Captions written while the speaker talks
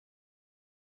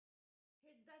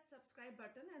subscribe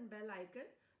button and bell icon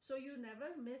so you never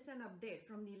miss an update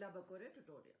from Neela Bakore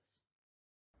tutorials.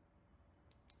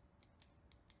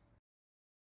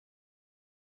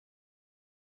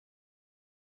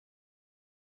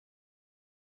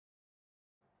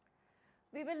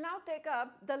 We will now take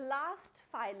up the last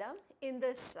phylum in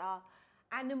this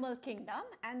animal kingdom,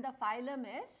 and the phylum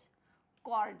is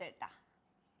Chordata.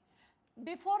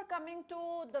 Before coming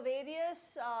to the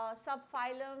various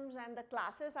subphylums and the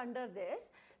classes under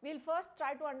this, we will first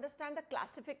try to understand the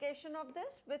classification of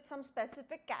this with some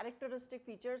specific characteristic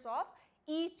features of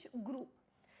each group.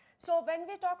 So, when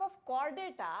we talk of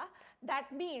Chordata,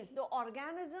 that means the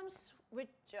organisms which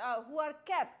who are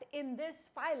kept in this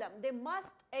phylum, they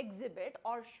must exhibit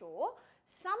or show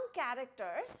some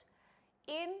characters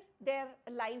in their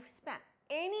lifespan,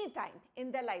 any time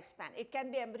in their lifespan. It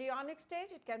can be embryonic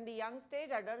stage, it can be young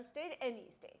stage, adult stage, any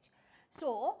stage.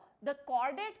 So, the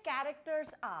chordate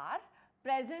characters are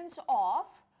presence of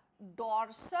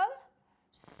dorsal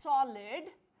solid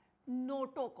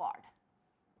notochord.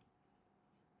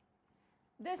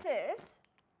 This is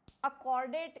a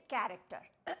chordate character.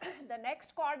 The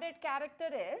next chordate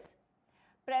character is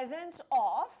presence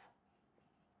of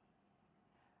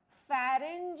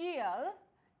pharyngeal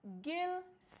gill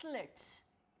slits.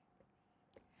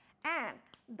 And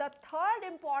the third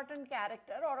important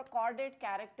character or a chordate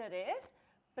character is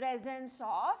presence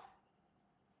of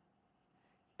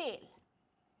tail.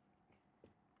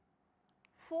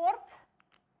 Fourth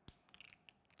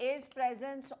is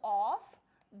presence of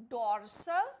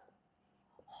dorsal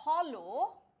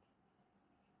hollow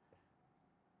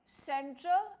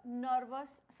central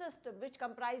nervous system, which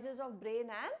comprises of brain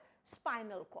and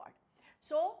spinal cord.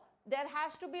 So, there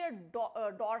has to be a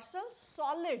dorsal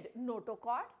solid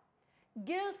notochord,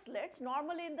 gill slits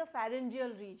normally in the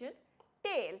pharyngeal region,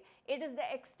 tail, it is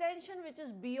the extension which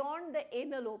is beyond the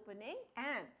anal opening,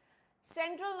 and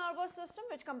central nervous system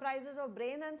which comprises of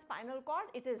brain and spinal cord,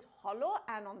 it is hollow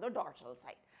and on the dorsal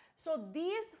side. So,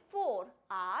 these four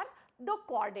are the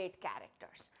chordate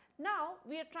characters. Now,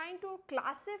 we are trying to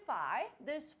classify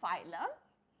this phylum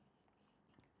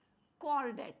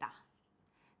Chordata.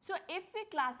 So, if we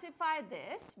classify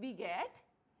this, we get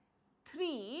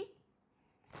three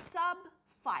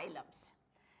subphylums.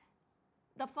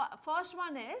 The first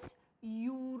one is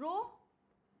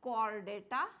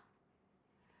Urochordata,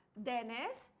 then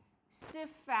is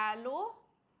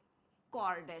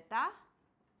Cephalochordata,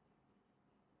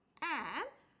 and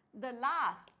the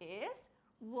last is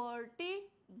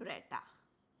Vertebrata.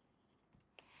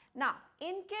 Now,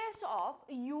 in case of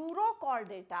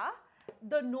Urochordata,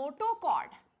 the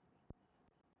notochord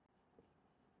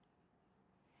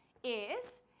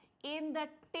is in the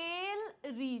tail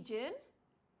region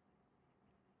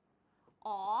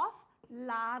of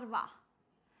larva.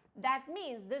 That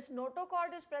means this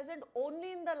notochord is present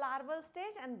only in the larval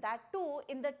stage, and that too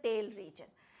in the tail region.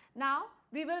 Now,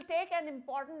 we will take an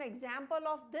important example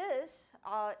of this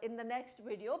in the next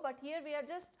video, but here we are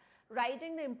just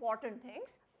writing the important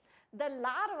things. The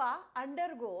larva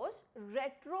undergoes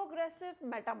retrogressive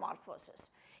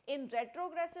metamorphosis. In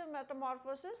retrogressive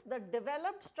metamorphosis, the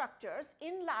developed structures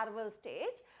in larval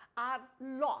stage are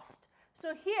lost.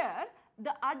 So, here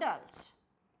the adults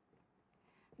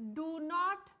do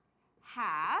not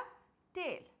have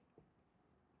tail.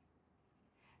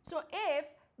 So,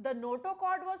 if the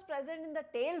notochord was present in the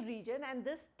tail region and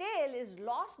this tail is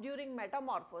lost during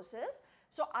metamorphosis,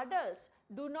 so adults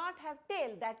do not have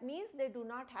tail, that means they do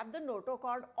not have the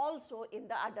notochord also in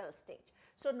the adult stage.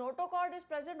 So, notochord is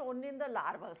present only in the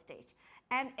larval stage.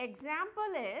 An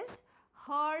example is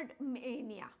herd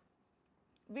mania.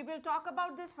 We will talk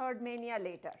about this herd mania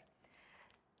later.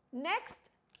 Next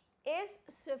is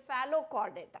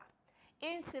Cephalochordata.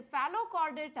 In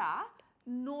Cephalochordata,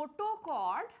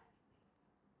 notochord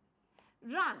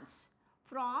runs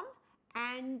from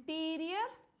anterior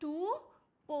to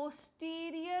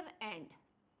posterior end,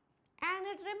 and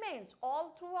it remains all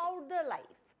throughout the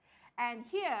life. And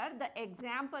here the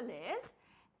example is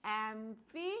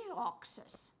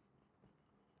Amphioxus.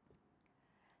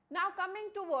 Now,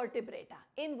 coming to Vertebrata.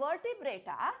 In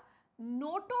Vertebrata,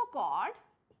 notochord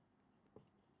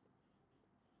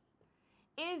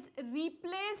is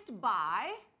replaced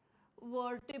by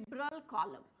vertebral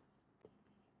column.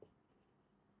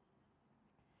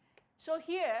 So,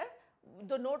 here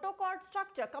the notochord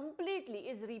structure completely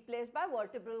is replaced by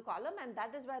vertebral column, and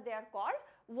that is why they are called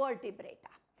Vertebrata.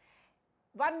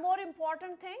 One more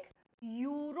important thing,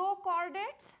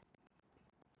 Urochordates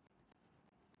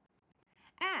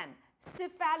and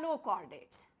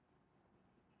Cephalochordates.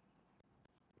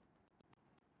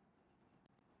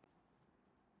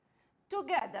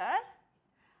 Together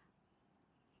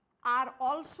are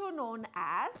also known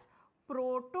as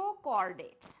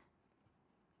protochordates,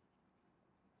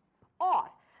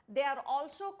 or they are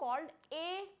also called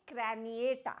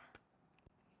acraniata.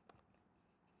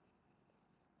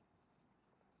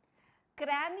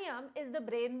 Cranium is the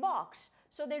brain box,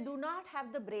 so they do not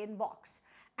have the brain box.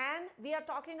 And we are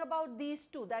talking about these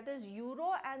two, that is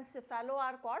uro and cephalo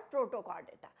are called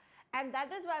protochordata. And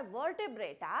that is why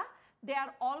vertebrata, they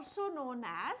are also known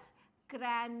as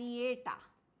craniata,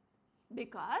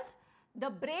 because the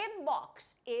brain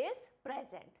box is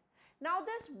present. Now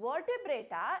this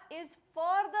vertebrata is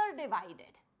further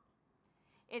divided.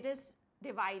 It is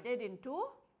divided into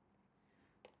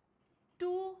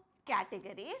two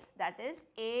categories, that is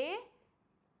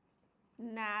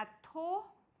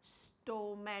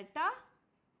anathostomata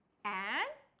and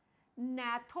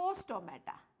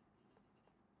gnathostomata.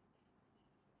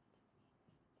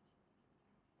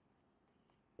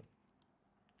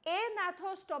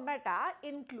 Anathostomata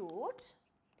includes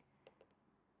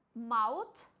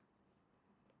mouth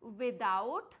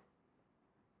without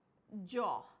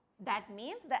jaw. That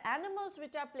means the animals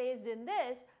which are placed in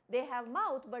this, they have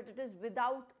mouth but it is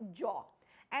without jaw.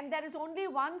 And there is only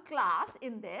one class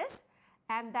in this,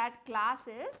 and that class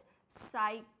is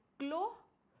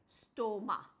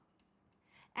cyclostoma.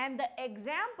 And the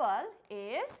example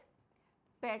is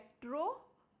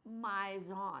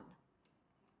petromyzon.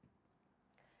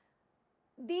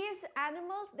 These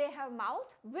animals, they have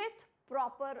mouth with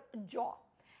proper jaw.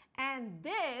 And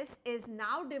this is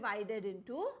now divided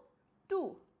into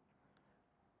two,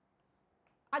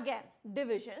 again,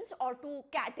 divisions or two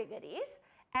categories.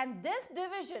 And this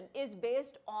division is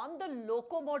based on the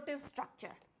locomotive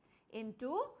structure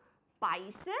into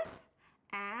Pisces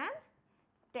and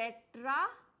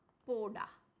Tetrapoda.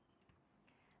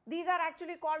 These are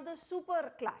actually called the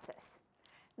super classes.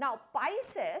 Now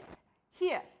Pisces,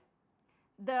 here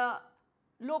the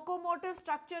locomotive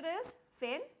structure is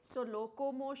fin, so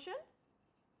locomotion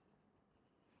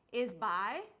is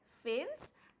by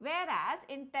fins, whereas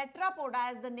in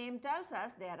Tetrapoda, as the name tells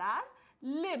us, there are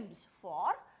limbs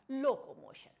for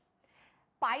locomotion.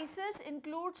 Pisces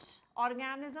includes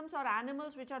organisms or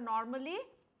animals which are normally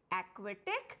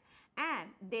aquatic,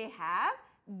 and they have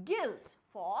gills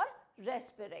for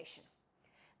respiration,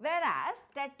 whereas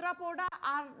Tetrapoda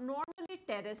are normally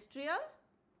terrestrial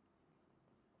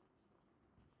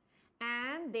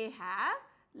and they have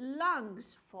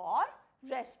lungs for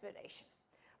respiration.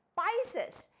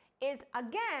 Pisces is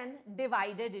again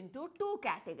divided into two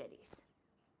categories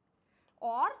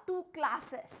or two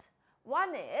classes.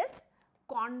 One is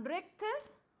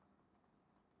Chondrichthyes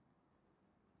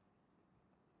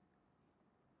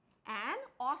and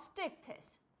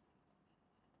Osteichthyes.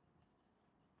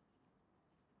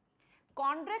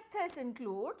 Chondrichthyes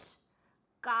includes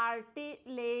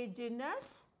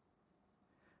Cartilaginous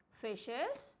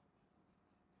fishes,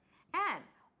 and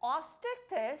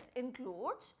Osteichthyes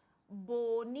includes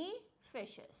bony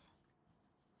fishes.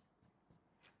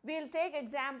 We will take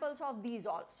examples of these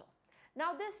also.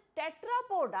 Now this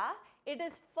Tetrapoda, it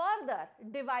is further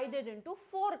divided into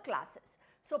four classes.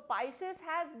 So Pisces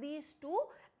has these two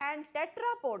and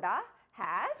Tetrapoda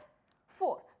has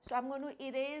four. So I am going to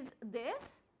erase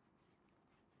this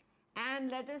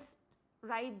and let us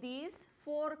write these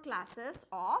four classes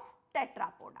of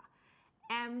Tetrapoda.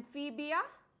 Amphibia,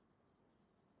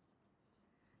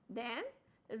 then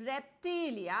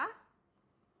reptilia,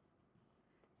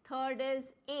 third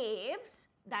is aves,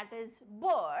 that is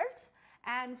birds,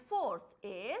 and fourth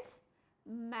is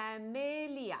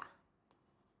mammalia.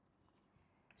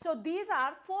 So these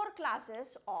are four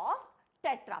classes of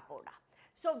Tetrapoda.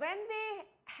 So when we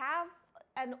have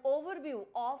an overview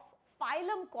of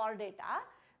phylum Chordata,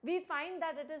 we find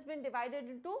that it has been divided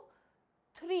into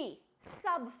three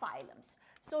subphylums.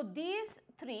 So these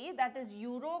three, that is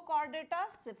Urochordata,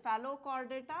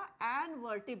 Cephalochordata and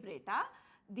Vertebrata,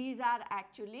 these are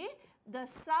actually the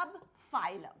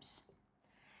subphylums.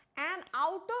 And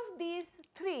out of these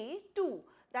three, two,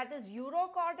 that is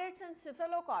Urochordates and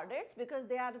Cephalochordates, because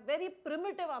they are very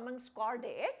primitive amongst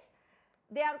chordates,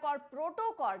 they are called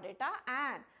Protochordata,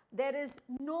 and there is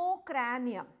no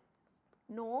cranium,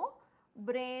 no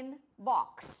brain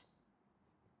box.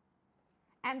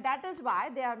 And that is why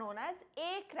they are known as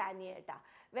acraniata.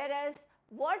 Whereas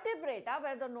Vertebrata,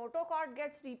 where the notochord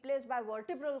gets replaced by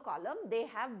vertebral column, they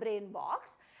have brain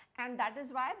box, and that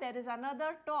is why there is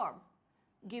another term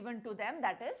given to them,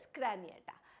 that is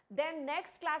craniata. Then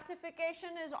next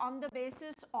classification is on the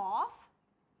basis of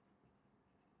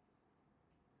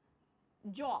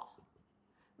jaw,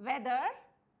 whether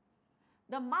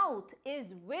the mouth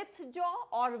is with jaw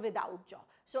or without jaw.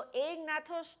 So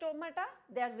agnathostomata,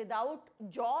 they are without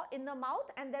jaw in the mouth,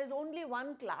 and there is only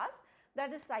one class,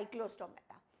 that is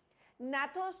cyclostomata.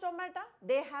 Gnathostomata,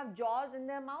 they have jaws in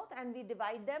their mouth, and we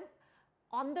divide them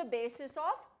on the basis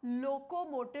of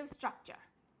locomotive structure.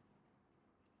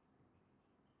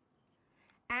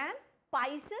 And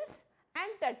Pisces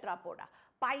and Tetrapoda.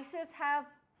 Pisces have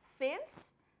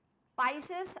fins.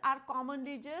 Pisces are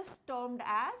commonly just termed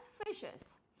as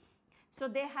fishes. So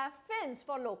they have fins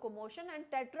for locomotion, and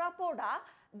Tetrapoda,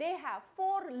 they have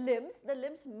 4 limbs. The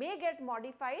limbs may get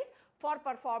modified for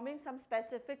performing some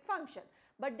specific function,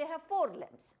 but they have 4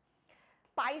 limbs.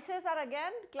 Pisces are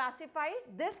again classified.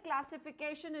 This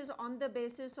classification is on the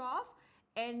basis of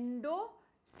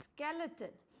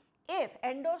endoskeleton. If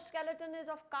endoskeleton is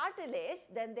of cartilage,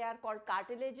 then they are called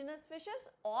cartilaginous fishes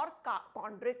or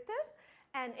chondrichthyes,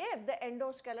 and if the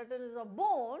endoskeleton is of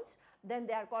bones, then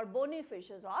they are called bony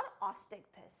fishes or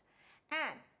osteichthyes.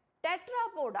 And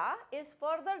Tetrapoda is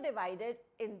further divided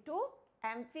into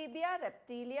amphibia,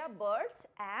 reptilia, birds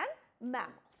and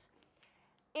mammals.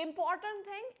 Important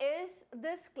thing is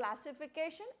this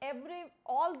classification,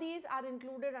 all these are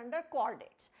included under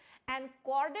chordates, and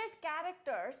chordate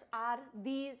characters are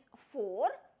these 4,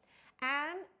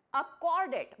 and a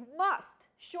chordate must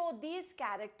show these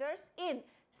characters in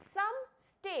some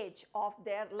stage of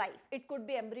their life. It could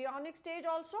be embryonic stage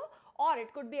also, or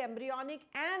it could be embryonic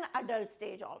and adult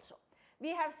stage also.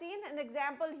 We have seen an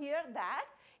example here that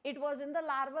it was in the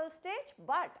larval stage,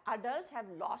 but adults have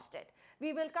lost it.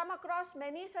 We will come across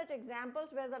many such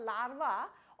examples where the larva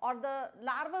or the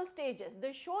larval stages,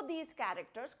 they show these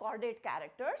characters, chordate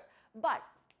characters, but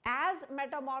as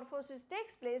metamorphosis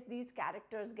takes place, these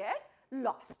characters get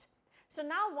lost. So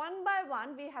now one by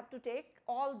one we have to take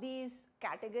all these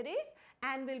categories,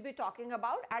 and we will be talking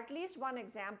about at least one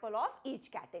example of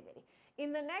each category.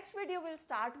 In the next video we will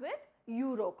start with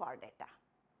Urochordata.